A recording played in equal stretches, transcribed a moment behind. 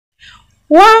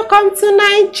Welcome to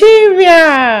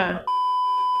Nigeria!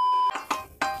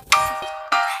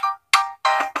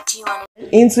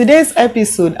 In today's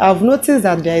episode, I've noticed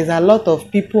that there is a lot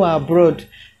of people abroad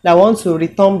that want to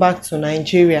return back to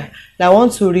Nigeria, that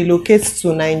want to relocate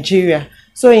to Nigeria.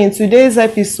 So in today's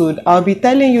episode, I'll be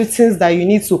telling you things that you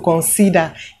need to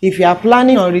consider if you are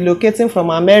planning on relocating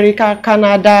from America,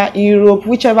 Canada, Europe,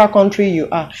 whichever country you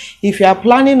are. If you are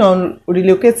planning on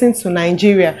relocating to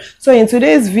Nigeria. So in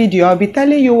today's video, I'll be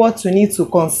telling you what you need to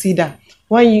consider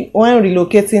when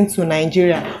relocating to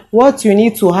Nigeria, what you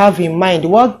need to have in mind,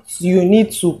 what you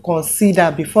need to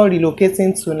consider before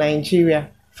relocating to Nigeria.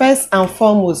 First and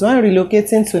foremost, when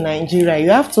relocating to Nigeria,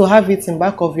 you have to have it in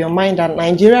back of your mind that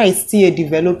Nigeria is still a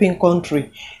developing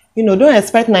country. Don't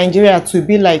expect Nigeria to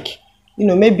be like,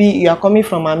 maybe you are coming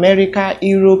from America,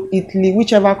 Europe, Italy,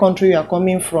 whichever country you are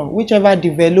coming from, whichever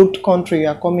developed country you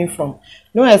are coming from.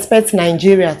 Don't expect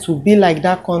Nigeria to be like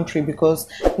that country, because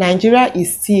Nigeria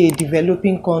is still a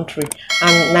developing country,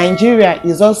 and Nigeria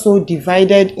is also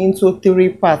divided into three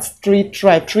parts, three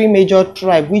major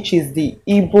tribes, which is the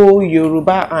Igbo,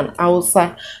 Yoruba, and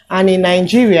Hausa. And in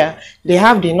Nigeria, they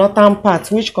have the northern part,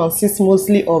 which consists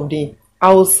mostly of the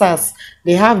Hausas.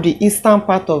 They have the eastern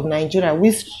part of Nigeria,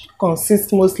 which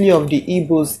consists mostly of the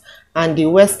Igbos, and the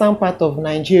western part of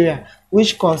Nigeria,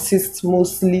 which consists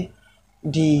mostly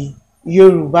the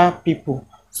Yoruba people.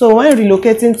 So when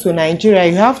relocating to Nigeria,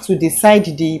 you have to decide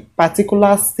the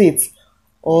particular state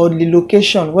or the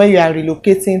location where you are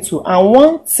relocating to. And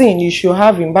one thing you should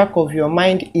have in back of your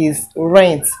mind is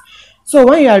rent. So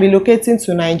when you are relocating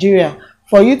to Nigeria,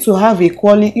 for you to have a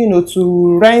quality,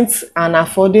 to rent an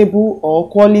affordable or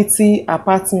quality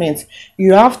apartment,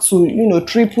 you have to,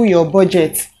 triple your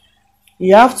budget.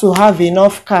 You have to have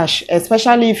enough cash,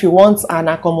 especially if you want an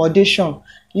accommodation,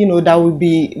 that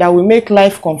will make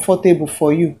life comfortable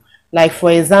for you. Like, for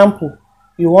example,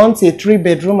 you want a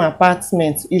 3-bedroom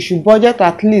apartment, you should budget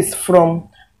at least from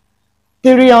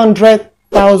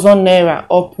 300,000 naira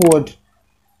upward.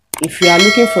 If you are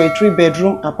looking for a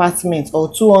 3-bedroom apartment,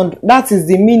 or 200, that is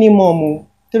the minimum,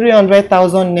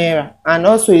 300,000 naira. And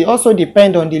also, it also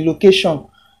depends on the location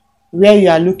where you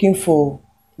are looking for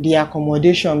the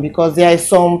accommodation, because there is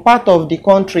some part of the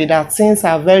country that things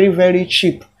are very, very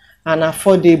cheap and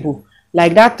affordable.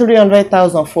 Like that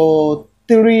 300,000 for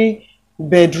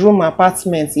 3-bedroom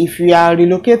apartments. If you are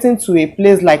relocating to a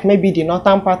place like maybe the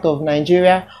northern part of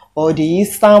Nigeria or the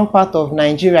eastern part of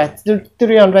Nigeria,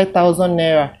 300,000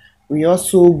 naira we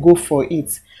also go for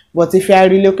it. But if you are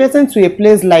relocating to a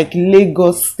place like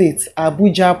Lagos State,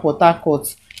 Abuja, Port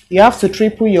Harcourt, you have to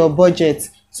triple your budget.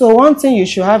 So one thing you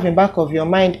should have in back of your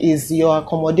mind is your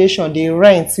accommodation, the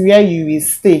rent where you will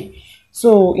stay.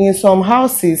 So in some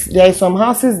houses, there are some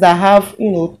houses that have,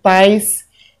 tiles,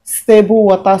 stable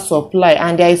water supply,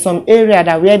 and there is some area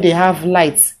that where they have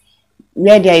lights,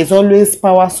 where there is always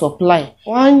power supply.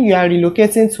 When you are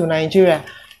relocating to Nigeria,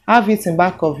 have it in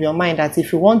back of your mind that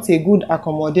if you want a good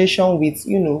accommodation with,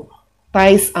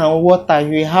 tiles and water,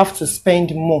 you have to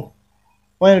spend more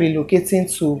when relocating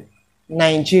to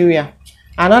Nigeria.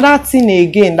 Another thing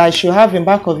again that you should have in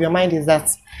back of your mind is that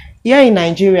here in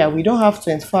Nigeria, we don't have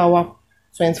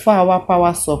 24-hour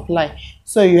power supply.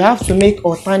 So you have to make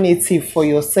alternative for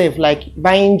yourself, like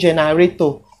buying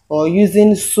generator or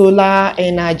using solar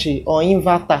energy or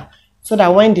inverter, so that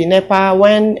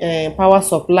when power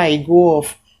supply go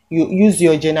off, you use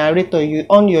your generator, you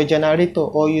on your generator,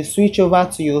 or you switch over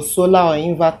to your solar or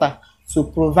inverter to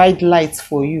provide light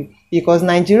for you. Because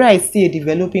Nigeria is still a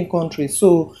developing country,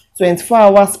 so 24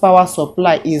 hours power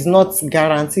supply is not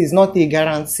guaranteed, it's not a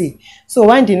guarantee. So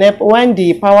when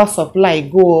the power supply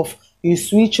go off, you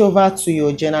switch over to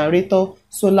your generator,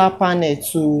 solar panel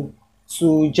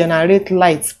to generate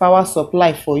light, power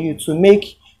supply for you, to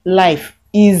make life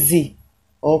easy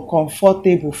or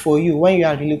comfortable for you when you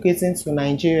are relocating to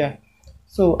Nigeria.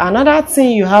 So another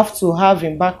thing you have to have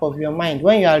in back of your mind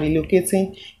when you are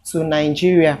relocating to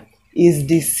Nigeria is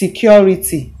the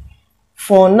security.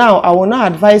 For now, I will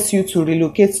not advise you to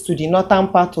relocate to the northern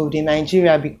part of the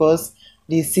Nigeria, because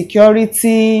the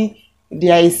security,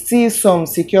 there is still some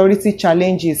security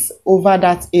challenges over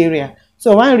that area.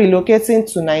 So when relocating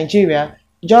to Nigeria,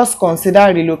 just consider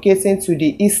relocating to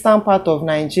the eastern part of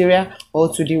Nigeria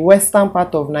or to the western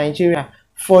part of Nigeria.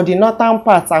 For the northern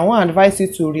part, I won't advise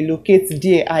you to relocate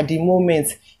there at the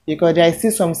moment, because there is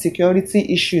still some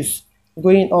security issues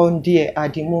going on there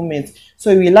at the moment.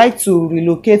 So we like to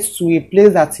relocate to a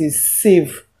place that is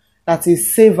safe, that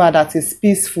is safer, that is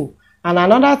peaceful. And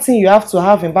another thing you have to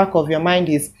have in back of your mind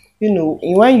is,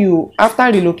 when you, after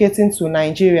relocating to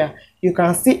Nigeria, you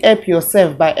can still help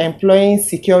yourself by employing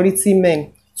security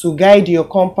men to guide your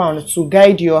compound, to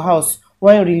guide your house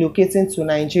when relocating to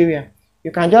Nigeria.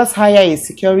 You can just hire a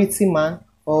security man,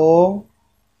 or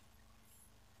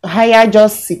hire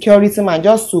just security man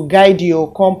just to guide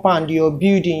your compound, your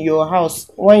building, your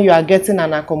house when you are getting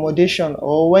an accommodation,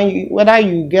 or whether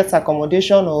you get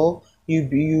accommodation or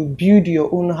you build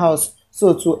your own house.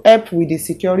 So to help with the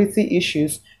security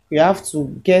issues, you have to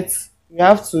get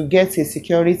a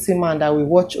security man that will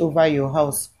watch over your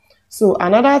house. So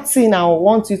another thing I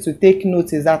want you to take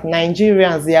note is that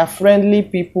Nigerians, they are friendly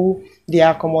people, they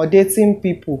are accommodating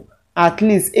people. At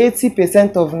least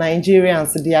 80% of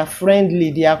Nigerians, they are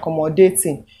friendly, they are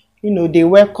accommodating. You know, they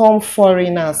welcome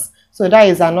foreigners. So that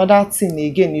is another thing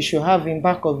again you should have in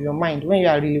back of your mind when you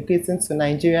are relocating to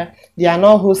Nigeria. They are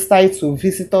not hostile to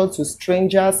visitors, to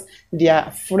strangers. They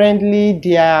are friendly,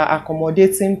 they are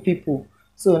accommodating people.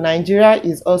 So Nigeria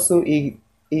is also a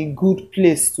good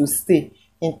place to stay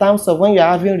in terms of when you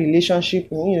are having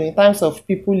relationship, in terms of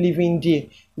people living there.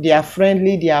 They are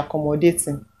friendly, they are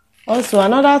accommodating. Also,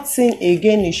 another thing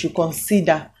again you should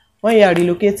consider when you are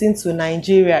relocating to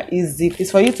Nigeria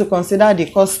is for you to consider the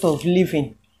cost of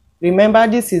living. Remember,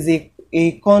 this is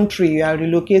a country you are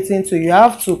relocating to. You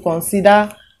have to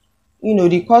consider,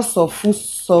 the cost of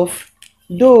foodstuff.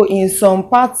 Though in some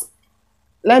parts,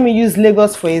 let me use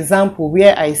Lagos for example,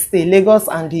 where I stay, Lagos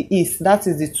and the East. That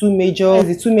is the two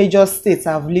major states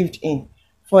I've lived in.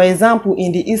 For example,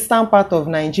 in the eastern part of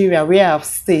Nigeria where I've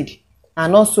stayed,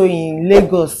 and also in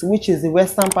Lagos, which is the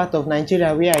western part of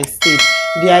Nigeria where I stayed,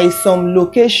 there is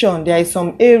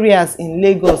some areas in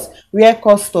Lagos where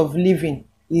cost of living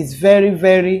is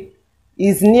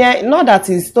is near, not that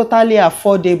it's totally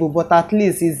affordable, but at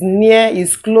least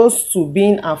is close to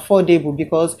being affordable,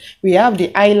 because we have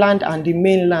the island and the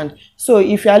mainland. So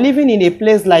if you are living in a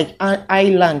place like an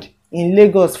island in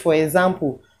Lagos, for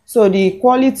example, so the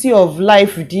quality of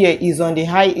life there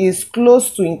is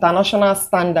close to international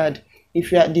standard.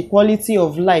 If you are the quality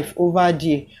of life over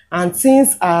there, and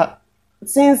things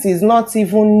is not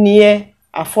even near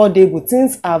affordable,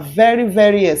 things are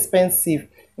very expensive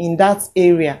in that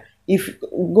area. If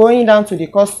going down to the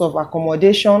cost of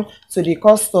accommodation, to the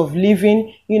cost of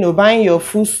living, buying your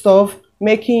food stuff,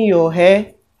 making your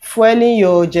hair, fueling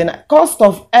your cost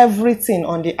of everything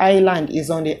on the island is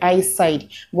on the high side.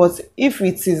 But if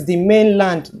it is the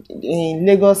mainland in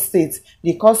Lagos State,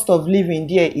 the cost of living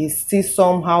there is still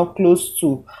somehow close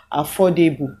to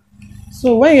affordable.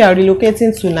 So when you are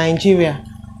relocating to Nigeria,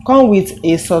 come with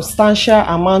a substantial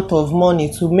amount of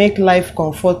money to make life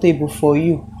comfortable for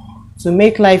you, to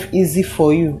make life easy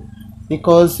for you.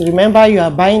 Because remember, you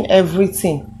are buying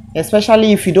everything,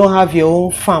 especially if you don't have your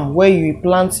own farm where you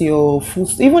plant your food.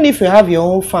 Even if you have your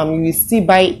own farm, you will still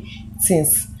buy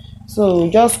things. So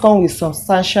just come with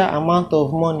substantial amount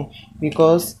of money,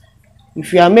 because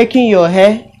if you are making your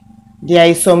hair, there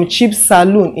is some cheap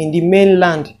salon in the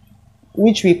mainland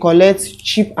which will collect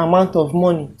cheap amount of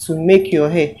money to make your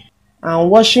hair. And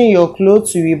washing your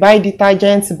clothes, you will buy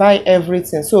detergents, buy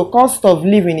everything. So cost of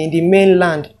living in the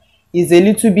mainland is a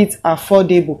little bit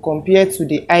affordable compared to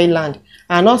the island.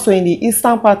 And also in the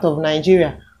eastern part of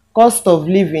Nigeria, cost of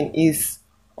living is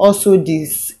also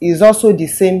the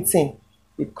same thing.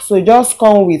 So just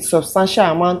come with substantial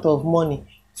amount of money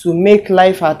to make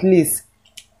life, at least,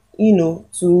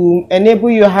 to enable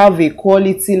you have a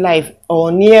quality life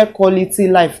or near quality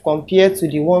life compared to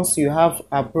the ones you have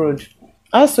abroad.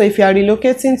 Also, if you are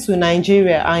relocating to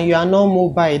Nigeria and you are not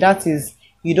mobile, that is,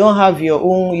 you don't have your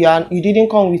own, you didn't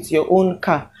come with your own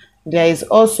car, there is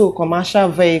also commercial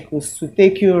vehicles to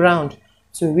take you around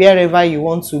to wherever you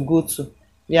want to go to.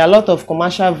 There are a lot of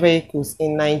commercial vehicles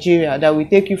in Nigeria that will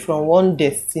take you from one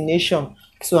destination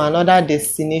to another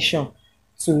destination,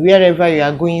 to wherever you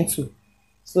are going to.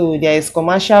 So there is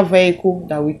commercial vehicle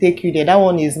that will take you there. That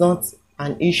one is not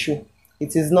an issue.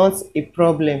 It is not a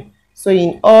problem. So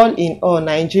in all,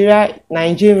 Nigerians,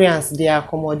 they are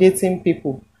accommodating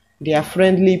people. They are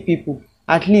friendly people.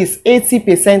 At least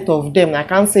 80% of them, I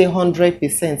can't say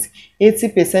 100%,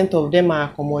 80% of them are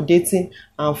accommodating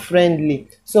and friendly.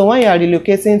 So when you are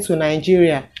relocating to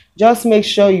Nigeria, just make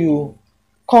sure you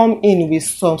come in with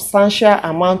substantial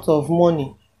amount of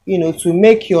money, to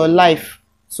make your life,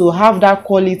 to have that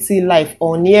quality life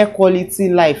or near quality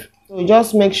life. So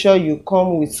just make sure you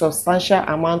come with substantial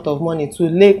amount of money to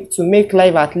make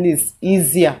life at least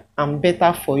easier and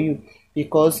better for you,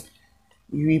 because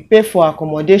you will pay for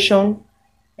accommodation.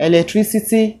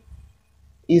 Electricity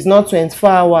is not 24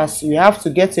 hours. You have to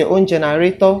get your own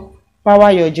generator,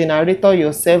 power your generator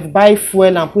yourself, buy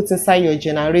fuel and put inside your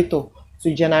generator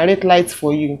to generate lights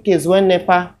for you in case when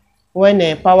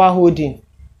power holding,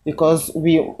 because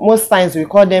most times we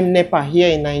call them NEPA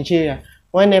here in Nigeria.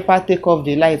 when NEPA take off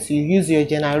the light, you use your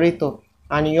generator,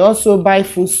 and you also buy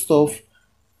food stuff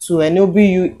to enable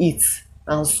you eat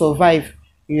and survive.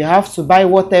 You have to buy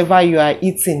whatever you are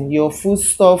eating, your food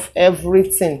stuff,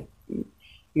 everything.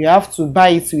 You have to buy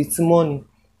it with money.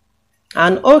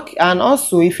 And okay, and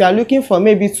also if you are looking for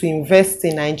maybe to invest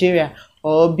in Nigeria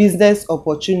or business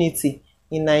opportunity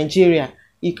in Nigeria,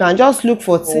 you can just look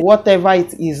for whatever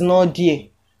it is not there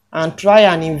and try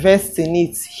and invest in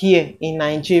it here in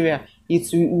Nigeria. It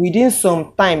will, within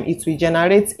some time, it will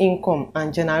generate income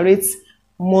and generate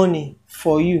money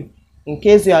for you in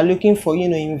case you are looking for, you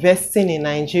know, investing in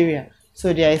Nigeria.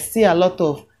 So there is still a lot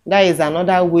of, that is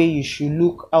another way you should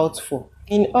look out for.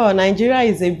 In all, Nigeria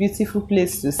is a beautiful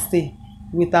place to stay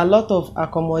with a lot of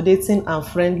accommodating and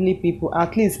friendly people.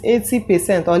 At least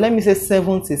 80%, or let me say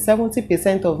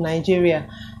 70% of Nigeria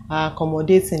are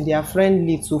accommodating, they are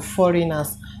friendly to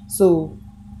foreigners. So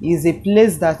it's a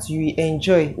place that you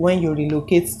enjoy when you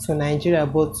relocate to Nigeria,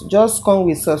 but just come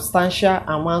with substantial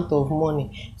amount of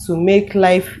money to make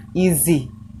life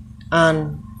easy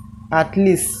and at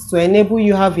least to enable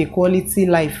you have a quality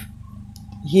life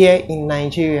here in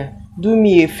Nigeria. Do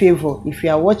me a favor, if you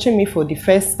are watching me for the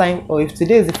first time, or if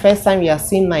today is the first time you are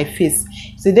seeing my face,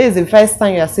 today is the first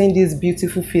time you are seeing this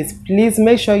beautiful face, please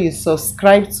make sure you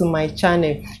subscribe to my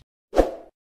channel.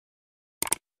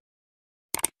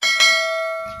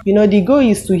 You know, the goal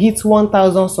is to hit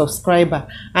 1,000 subscribers.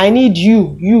 I need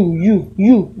you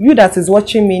that is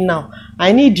watching me now.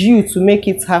 I need you to make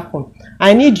it happen.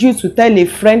 I need you to tell a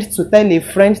friend, to tell a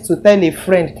friend, to tell a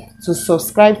friend to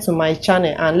subscribe to my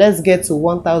channel, and let's get to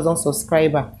 1,000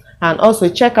 subscribers. And also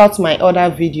check out my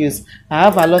other videos. I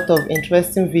have a lot of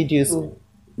interesting videos. So,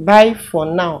 bye for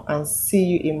now and see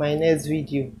you in my next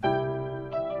video.